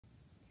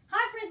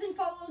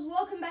followers,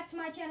 welcome back to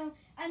my channel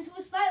and to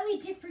a slightly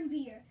different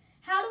video.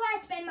 How do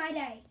I spend my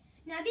day?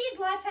 Now these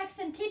life hacks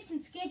and tips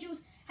and schedules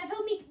have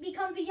helped me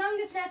become the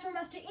youngest NASA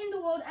ambassador in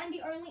the world and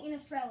the only in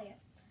Australia.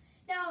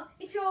 Now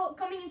if you're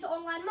coming into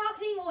online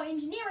marketing or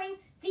engineering,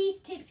 these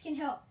tips can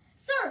help.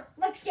 So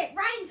let's get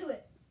right into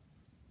it.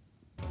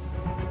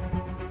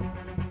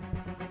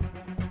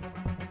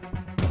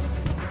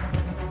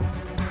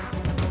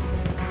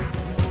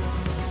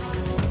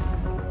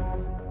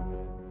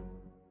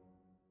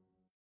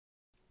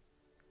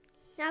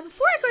 Now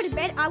before I go to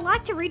bed, I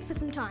like to read for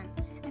some time.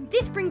 And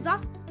this brings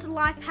us to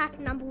life hack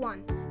number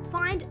 1.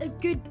 Find a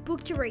good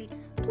book to read.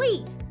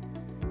 Please!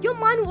 Your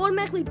mind will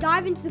automatically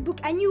dive into the book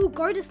and you will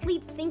go to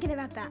sleep thinking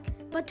about that.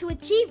 But to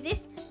achieve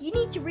this, you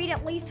need to read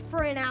at least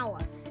for an hour.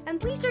 And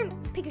please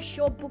don't pick a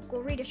short book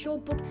or read a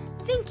short book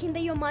thinking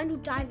that your mind will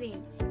dive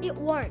in. It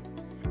won't.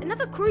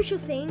 Another crucial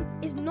thing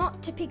is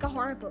not to pick a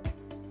horror book.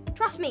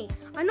 Trust me,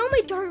 I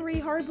normally don't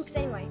read horror books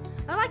anyway.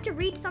 I like to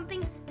read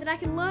something that I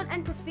can learn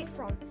and profit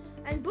from.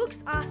 And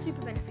books are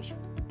super beneficial.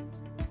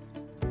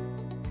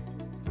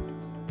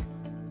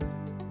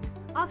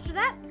 After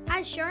that,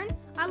 as shown,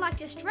 I like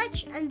to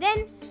stretch and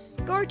then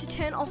go to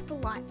turn off the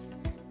lights.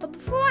 But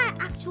before I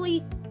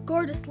actually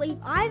go to sleep,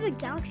 I have a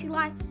galaxy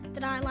light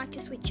that I like to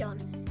switch on.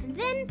 And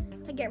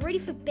then I get ready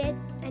for bed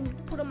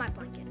and put on my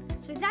blanket.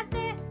 So that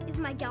there is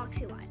my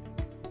galaxy light.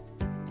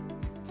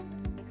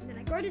 And then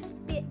I go to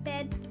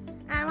bed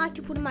and I like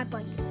to put on my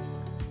blanket,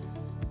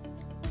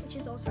 which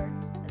is also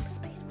a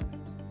space one.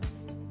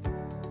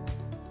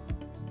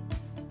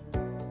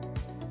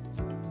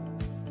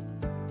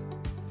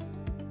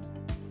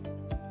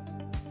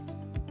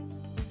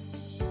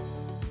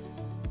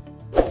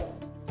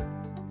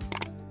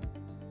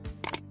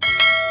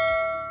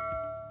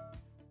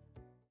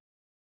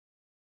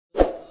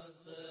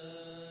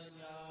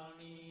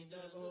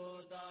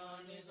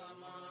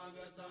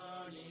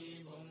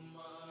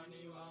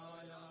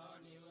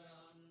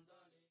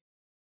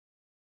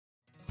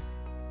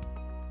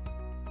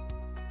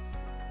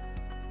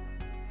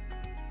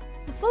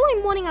 The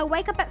following morning I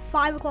wake up at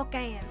 5 o'clock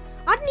AM.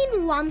 I don't need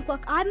an alarm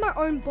clock, I have my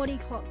own body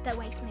clock that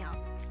wakes me up.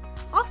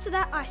 After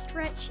that I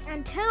stretch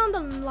and turn on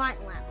the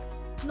light lamp,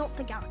 not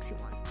the galaxy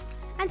one,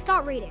 and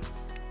start reading.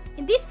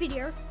 In this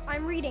video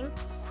I'm reading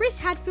Chris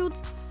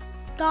Hadfield's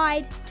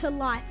Guide to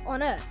Life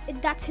on Earth.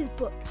 That's his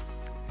book.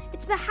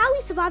 It's about how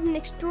he survived an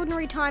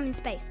extraordinary time in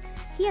space.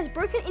 He has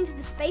broken into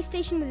the space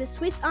station with a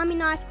Swiss Army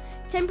knife,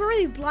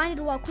 temporarily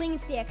blinded while clinging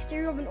to the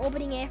exterior of an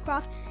orbiting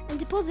aircraft, and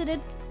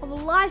deposited of a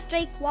live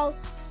steak while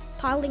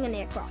piloting an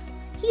aircraft.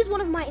 He is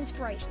one of my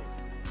inspirations.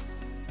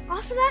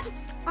 After that,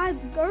 I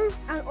go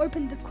and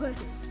open the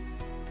curtains.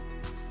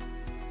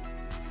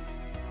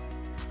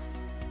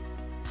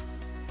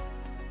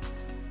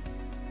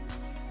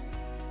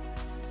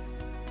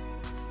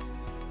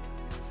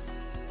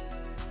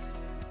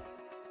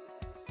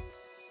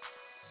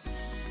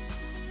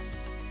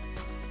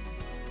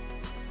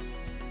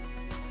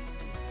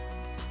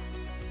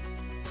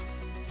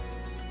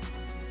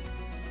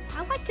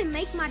 I like to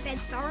make my bed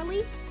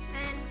thoroughly,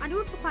 and I do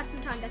it for quite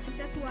some time. That's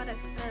exactly what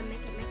I'm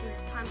making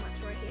a time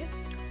lapse right here.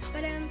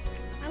 But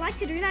I like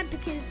to do that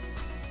because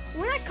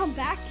when I come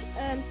back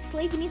to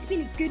sleep, it needs to be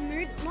in a good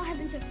mood, not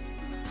having to do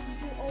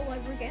it all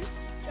over again.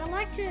 So I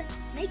like to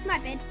make my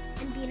bed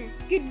and be in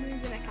a good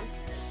mood when I come to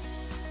sleep.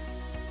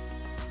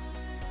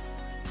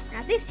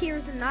 Now this here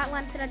is the night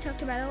lamp that I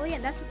talked about earlier,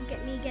 and that's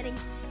me getting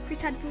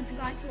Chris Hadfield's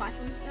Guide to Life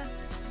on Earth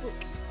book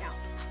out.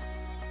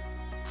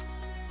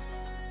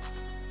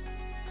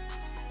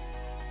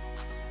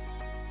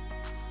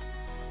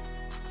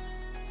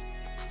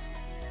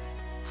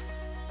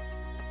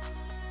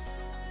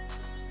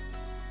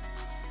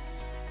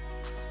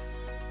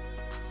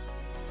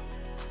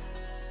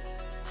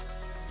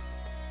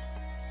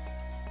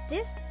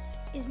 This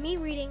is me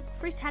reading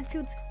Chris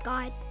Hadfield's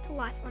Guide to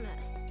Life on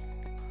Earth.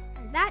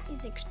 And that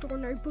is an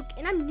extraordinary book,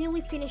 and I'm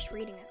nearly finished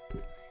reading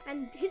it.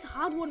 And his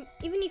hard-won,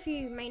 even if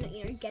you may not,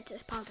 get to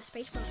part of the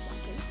space world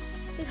like him,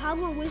 his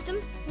hard-won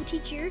wisdom will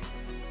teach you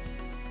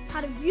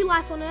how to view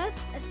life on Earth,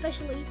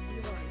 especially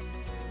your own.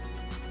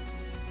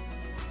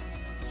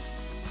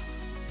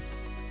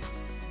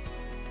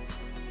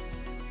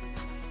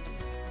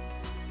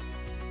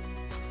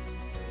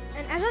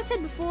 And as I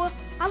said before,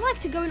 I like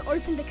to go and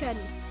open the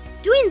curtains.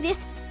 Doing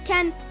this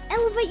can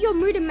elevate your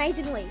mood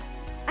amazingly.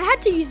 I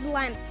had to use the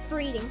lamp for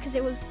reading because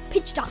it was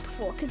pitch dark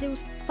before, because it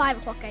was 5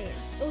 o'clock AM.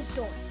 It was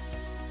dawn.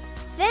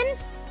 Then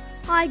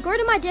I go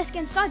to my desk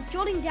and start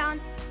jotting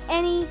down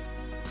any,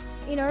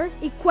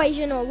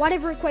 equation or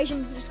whatever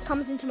equation just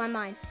comes into my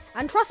mind.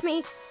 And trust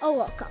me, a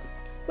lot come.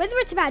 Whether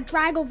it's about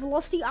drag or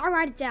velocity, I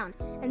write it down.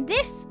 And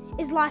this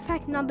is life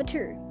hack number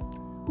 2.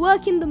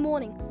 Work in the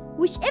morning.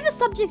 Whichever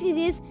subject it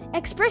is,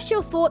 express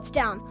your thoughts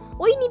down.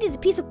 All you need is a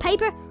piece of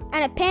paper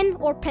and a pen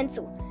or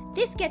pencil.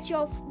 This gets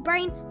your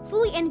brain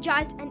fully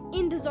energized and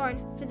in the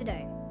zone for the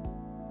day.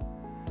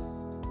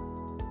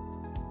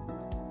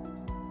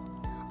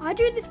 I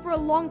do this for a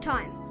long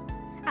time,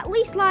 at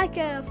least like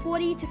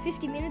 40 to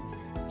 50 minutes,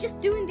 just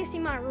doing this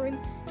in my room,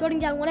 jotting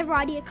down whatever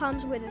idea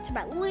comes, whether it's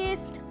about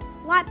lift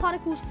light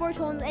particles,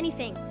 photons,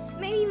 anything.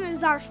 Maybe even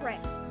Osiris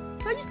Rex.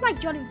 So I just like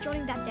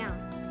jotting that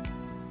down.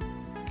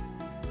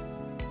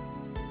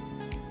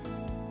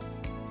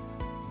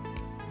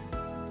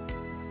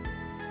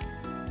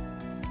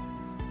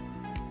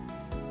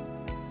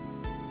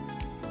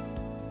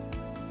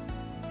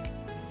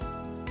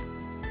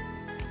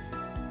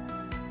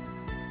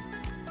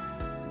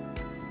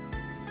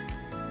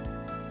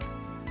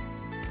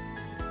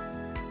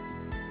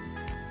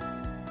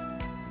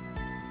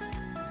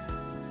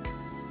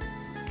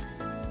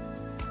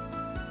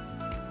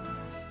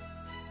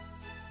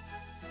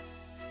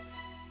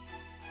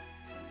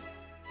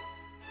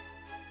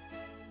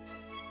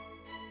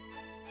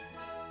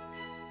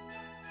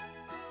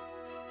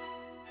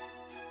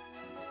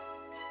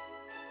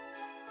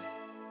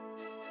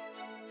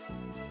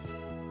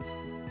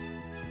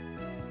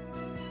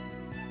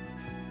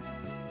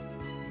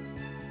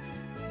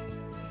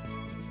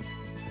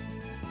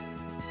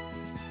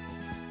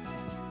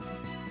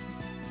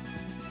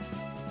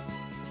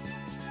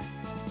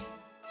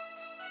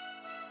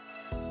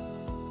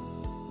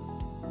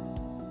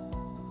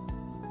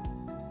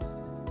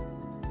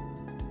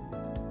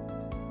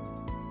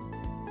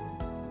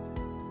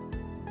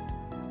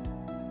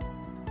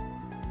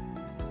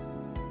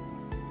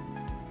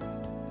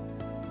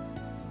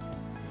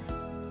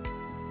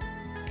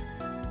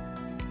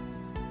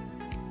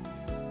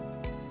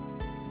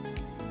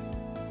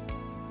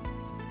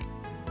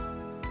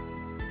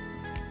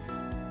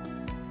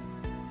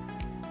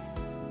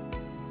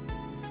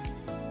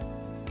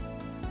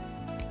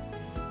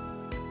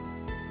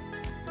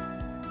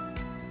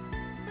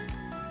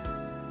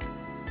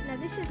 Now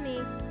this is me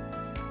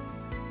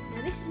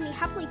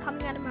happily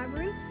coming out of my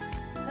room,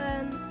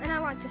 and I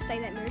like to stay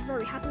that mood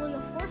very happily,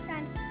 of course,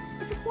 and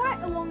it's quite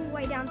a long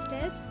way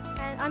downstairs,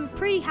 and I'm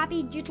pretty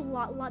happy due to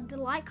the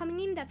light coming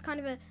in. That's kind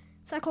of a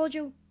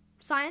psychological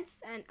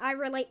science, and I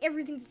relate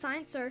everything to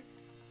science, so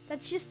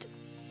that's just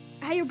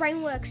how your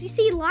brain works. You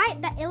see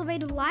light, that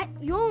elevated light,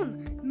 your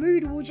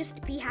mood will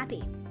just be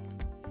happy.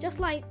 Just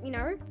like, you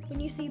know, when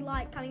you see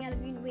light coming out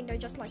of your window,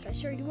 just like I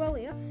showed you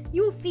earlier,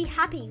 you will feel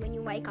happy when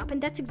you wake up,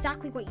 and that's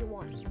exactly what you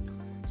want.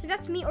 So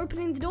that's me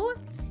opening the door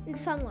in the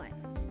sunlight.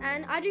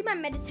 And I do my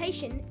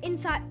meditation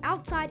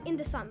outside in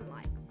the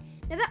sunlight.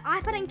 Now that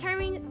iPad I'm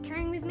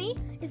carrying with me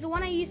is the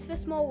one I use for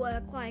small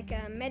work, like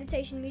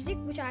meditation music,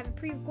 which I have a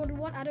pre-recorded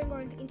one. I don't go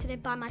on the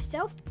internet by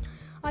myself.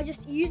 I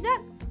just use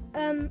that. I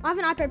have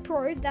an iPad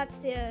Pro, that's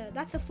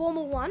the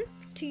formal one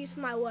to use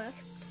for my work.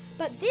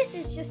 But this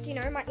is just, you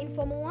know, my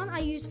informal one I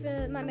use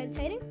for my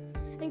meditating.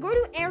 And go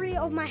to an area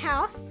of my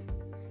house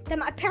that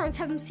my parents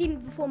haven't seen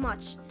before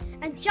much.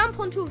 And jump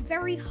onto a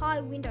very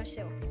high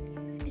windowsill,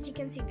 as you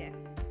can see there.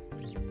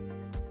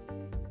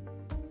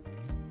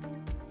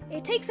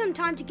 It takes some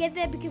time to get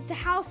there because the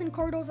house and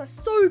corridors are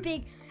so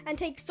big and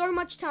take so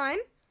much time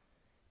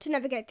to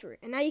navigate through.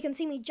 And now you can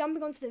see me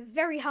jumping onto the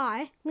very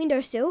high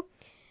windowsill,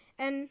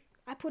 and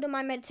I put on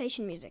my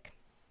meditation music.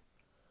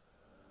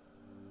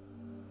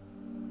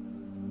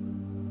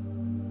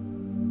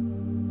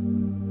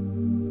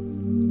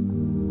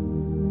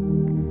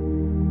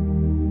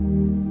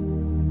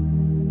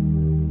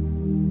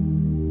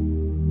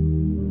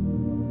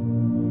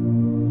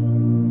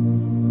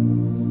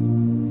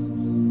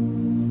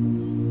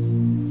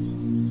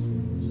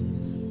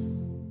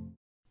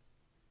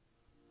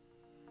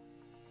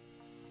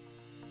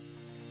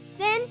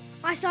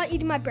 I start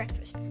eating my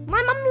breakfast.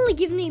 My mum normally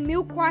gives me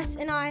milk, rice,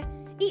 and I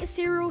eat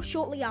cereal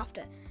shortly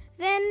after.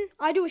 Then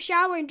I do a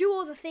shower and do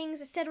all the things,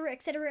 etc.,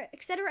 etc.,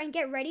 etc., and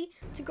get ready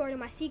to go to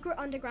my secret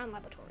underground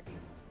laboratory.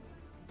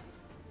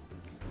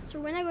 So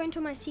when I go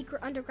into my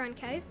secret underground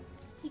cave,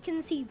 you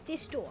can see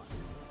this door.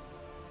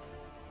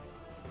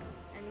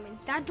 And when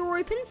that door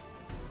opens,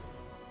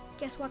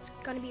 guess what's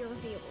going to be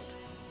revealed?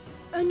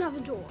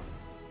 Another door.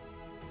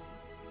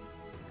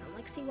 And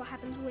let's see what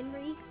happens when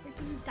we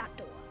open that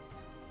door.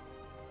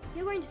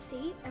 You're going to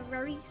see a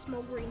very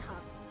small green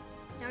hub.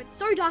 Now it's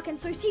so dark and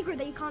so secret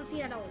that you can't see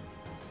it at all.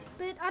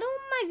 But I don't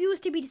want my viewers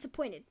to be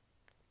disappointed.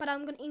 But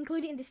I'm going to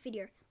include it in this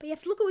video. But you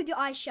have to look at it with your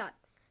eyes shut.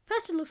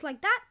 First it looks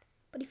like that,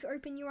 but if you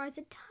open your eyes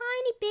a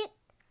tiny bit,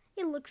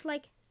 it looks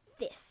like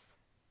this.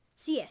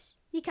 So yes,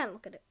 you can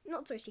look at it.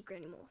 Not so secret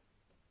anymore.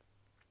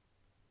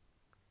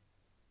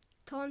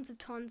 Tons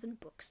and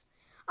books.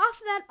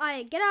 After that,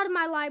 I get out of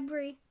my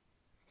library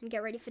and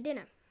get ready for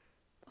dinner.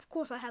 Of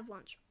course I have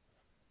lunch.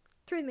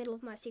 Through the middle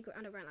of my secret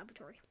underground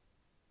laboratory.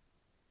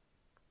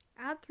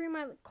 Out through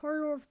my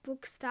corridor of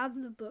books,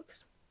 thousands of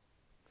books.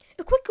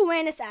 A quick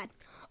awareness ad.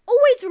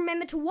 Always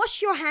remember to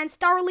wash your hands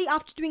thoroughly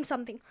after doing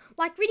something,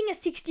 like reading a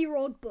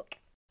 60-year-old book.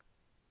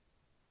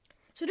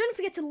 So don't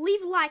forget to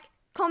leave a like,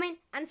 comment,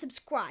 and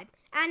subscribe.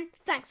 And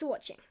thanks for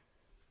watching.